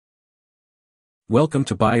Welcome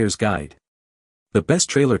to Buyer's Guide. The best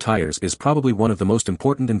trailer tires is probably one of the most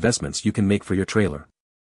important investments you can make for your trailer.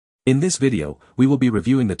 In this video, we will be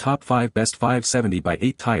reviewing the top 5 best 570 by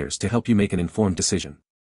 8 tires to help you make an informed decision.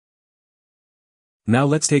 Now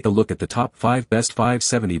let's take a look at the top 5 best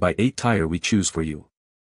 570 by 8 tire we choose for you.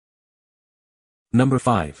 Number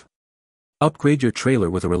 5. Upgrade your trailer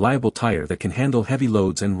with a reliable tire that can handle heavy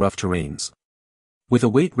loads and rough terrains. With a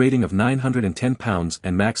weight rating of 910 pounds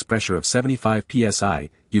and max pressure of 75 psi,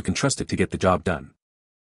 you can trust it to get the job done.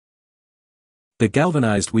 The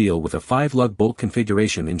galvanized wheel with a 5-lug bolt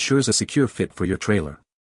configuration ensures a secure fit for your trailer.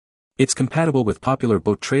 It's compatible with popular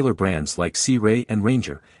boat trailer brands like Sea Ray and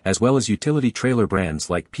Ranger, as well as utility trailer brands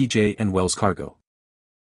like PJ and Wells Cargo.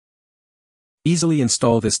 Easily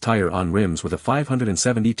install this tire on rims with a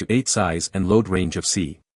 570/8 size and load range of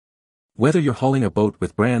C. Whether you're hauling a boat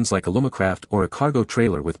with brands like Alumacraft or a cargo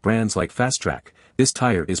trailer with brands like Fastrack, this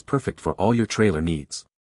tire is perfect for all your trailer needs.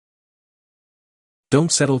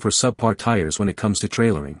 Don't settle for subpar tires when it comes to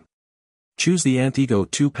trailering. Choose the Antego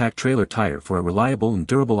 2-pack trailer tire for a reliable and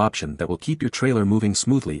durable option that will keep your trailer moving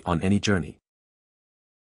smoothly on any journey.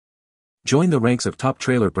 Join the ranks of top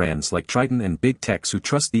trailer brands like Triton and Big Tex who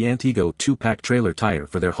trust the Antego 2-pack trailer tire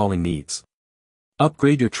for their hauling needs.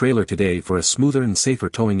 Upgrade your trailer today for a smoother and safer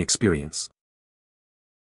towing experience.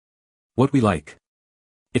 What we like.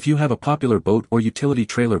 If you have a popular boat or utility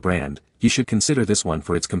trailer brand, you should consider this one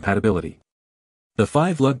for its compatibility. The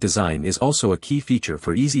 5-lug design is also a key feature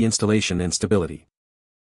for easy installation and stability.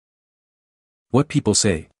 What people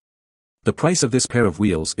say. The price of this pair of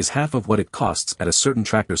wheels is half of what it costs at a certain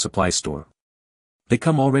tractor supply store. They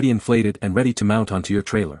come already inflated and ready to mount onto your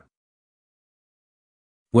trailer.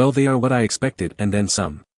 Well, they are what I expected and then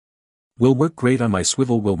some. Will work great on my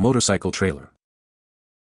swivel wheel motorcycle trailer.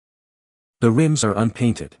 The rims are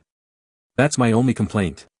unpainted. That's my only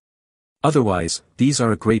complaint. Otherwise, these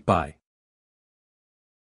are a great buy.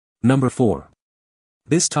 Number 4.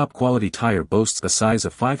 This top quality tire boasts a size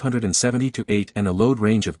of 570/8 and a load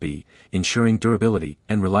range of B, ensuring durability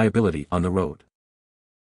and reliability on the road.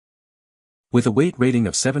 With a weight rating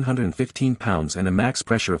of 715 pounds and a max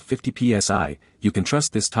pressure of 50 psi, you can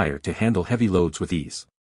trust this tire to handle heavy loads with ease.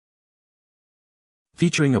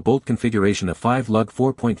 Featuring a bolt configuration of 5-lug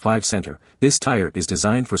 4.5 center, this tire is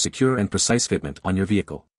designed for secure and precise fitment on your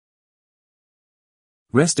vehicle.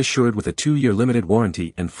 Rest assured with a 2-year limited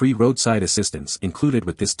warranty and free roadside assistance included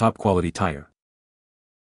with this top quality tire.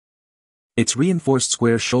 Its reinforced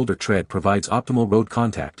square shoulder tread provides optimal road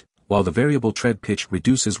contact, while the variable tread pitch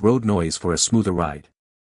reduces road noise for a smoother ride.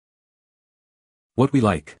 What we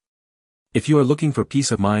like. If you are looking for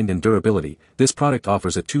peace of mind and durability, this product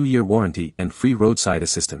offers a 2-year warranty and free roadside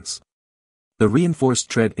assistance. The reinforced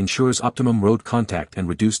tread ensures optimum road contact and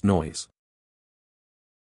reduced noise.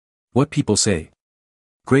 What people say.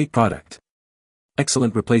 Great product.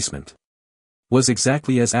 Excellent replacement. Was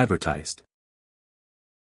exactly as advertised.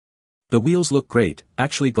 The wheels look great,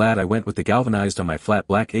 actually glad I went with the galvanized on my flat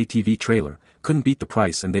black ATV trailer, couldn't beat the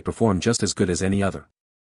price and they perform just as good as any other.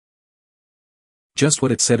 Just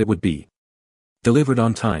what it said it would be. Delivered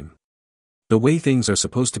on time. The way things are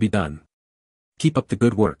supposed to be done. Keep up the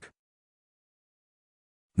good work.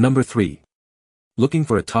 Number 3. Looking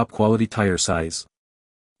for a top quality tire size?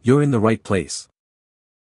 You're in the right place.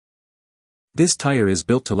 This tire is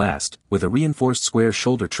built to last, with a reinforced square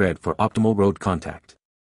shoulder tread for optimal road contact.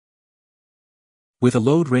 With a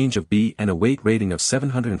load range of B and a weight rating of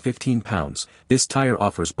 715 pounds, this tire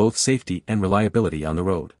offers both safety and reliability on the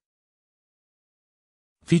road.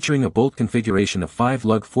 Featuring a bolt configuration of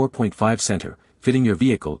 5-lug 4.5 center, fitting your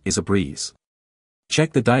vehicle is a breeze.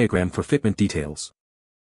 Check the diagram for fitment details.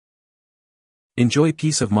 Enjoy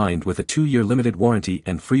peace of mind with a 2-year limited warranty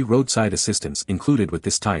and free roadside assistance included with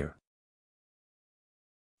this tire.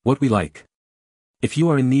 What we like. If you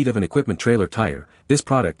are in need of an equipment trailer tire, this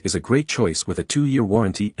product is a great choice with a 2-year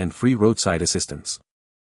warranty and free roadside assistance.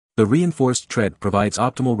 The reinforced tread provides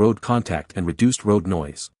optimal road contact and reduced road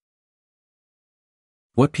noise.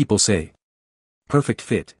 What people say. Perfect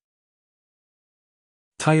fit.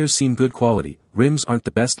 Tires seem good quality, rims aren't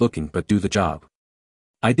the best looking but do the job.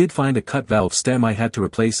 I did find a cut valve stem I had to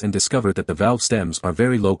replace and discovered that the valve stems are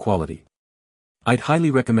very low quality. I'd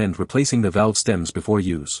highly recommend replacing the valve stems before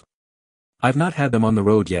use. I've not had them on the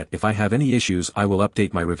road yet. If I have any issues I will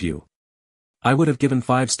update my review. I would have given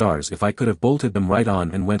 5 stars if I could have bolted them right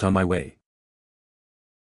on and went on my way.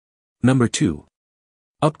 Number 2.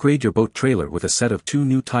 Upgrade your boat trailer with a set of 2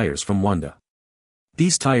 new tires from WANDA.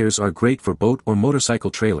 These tires are great for boat or motorcycle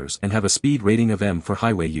trailers and have a speed rating of M for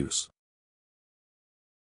highway use.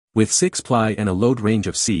 With 6-ply and a load range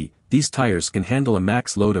of C, these tires can handle a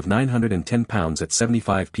max load of 910 pounds at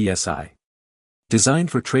 75 psi. Designed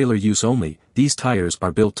for trailer use only, these tires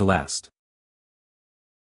are built to last.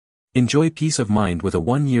 Enjoy peace of mind with a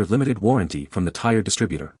 1-year limited warranty from the tire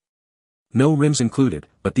distributor. No rims included,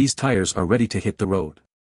 but these tires are ready to hit the road.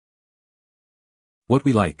 What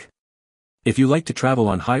we like. If you like to travel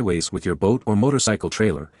on highways with your boat or motorcycle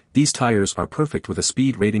trailer, these tires are perfect with a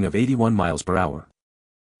speed rating of 81 miles per hour.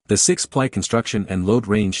 The 6-ply construction and load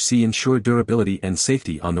range ensure durability and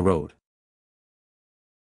safety on the road.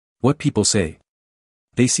 What people say.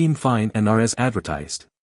 They seem fine and are as advertised.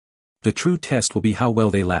 The true test will be how well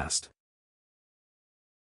they last.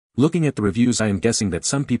 Looking at the reviews, I am guessing that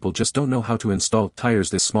some people just don't know how to install tires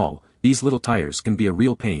this small. These little tires can be a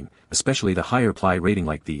real pain, especially the higher ply rating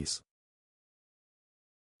like these.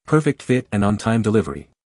 Perfect fit and on-time delivery.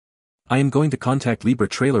 I am going to contact Libre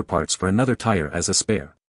Trailer Parts for another tire as a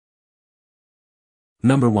spare.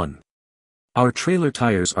 Number 1. Our trailer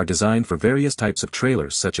tires are designed for various types of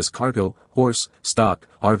trailers such as cargo, horse, stock,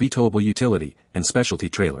 RV towable utility, and specialty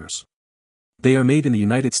trailers. They are made in the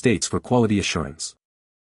United States for quality assurance.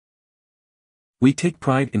 We take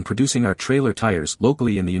pride in producing our trailer tires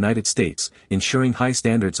locally in the United States, ensuring high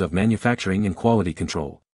standards of manufacturing and quality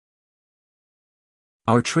control.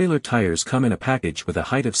 Our trailer tires come in a package with a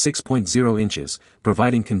height of 6.0 inches,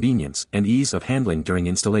 providing convenience and ease of handling during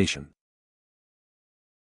installation.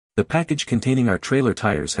 The package containing our trailer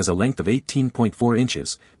tires has a length of 18.4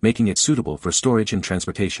 inches, making it suitable for storage and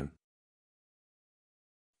transportation.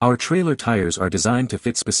 Our trailer tires are designed to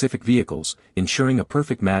fit specific vehicles, ensuring a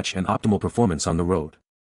perfect match and optimal performance on the road.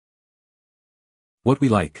 What we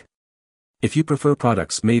like. If you prefer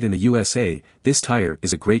products made in the USA, this tire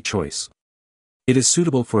is a great choice. It is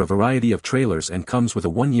suitable for a variety of trailers and comes with a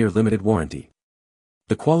 1-year limited warranty.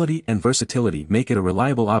 The quality and versatility make it a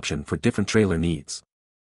reliable option for different trailer needs.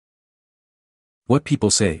 What people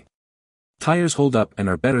say. Tires hold up and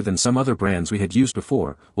are better than some other brands we had used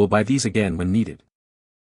before. We'll buy these again when needed.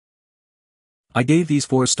 I gave these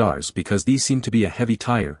 4 stars because these seem to be a heavy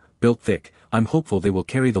tire, built thick. I'm hopeful they will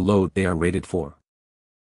carry the load they are rated for.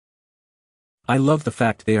 I love the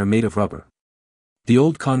fact they are made of rubber. The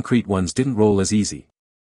old concrete ones didn't roll as easy.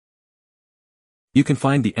 You can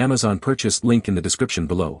find the Amazon purchase link in the description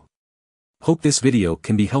below. Hope this video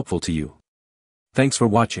can be helpful to you. Thanks for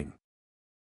watching.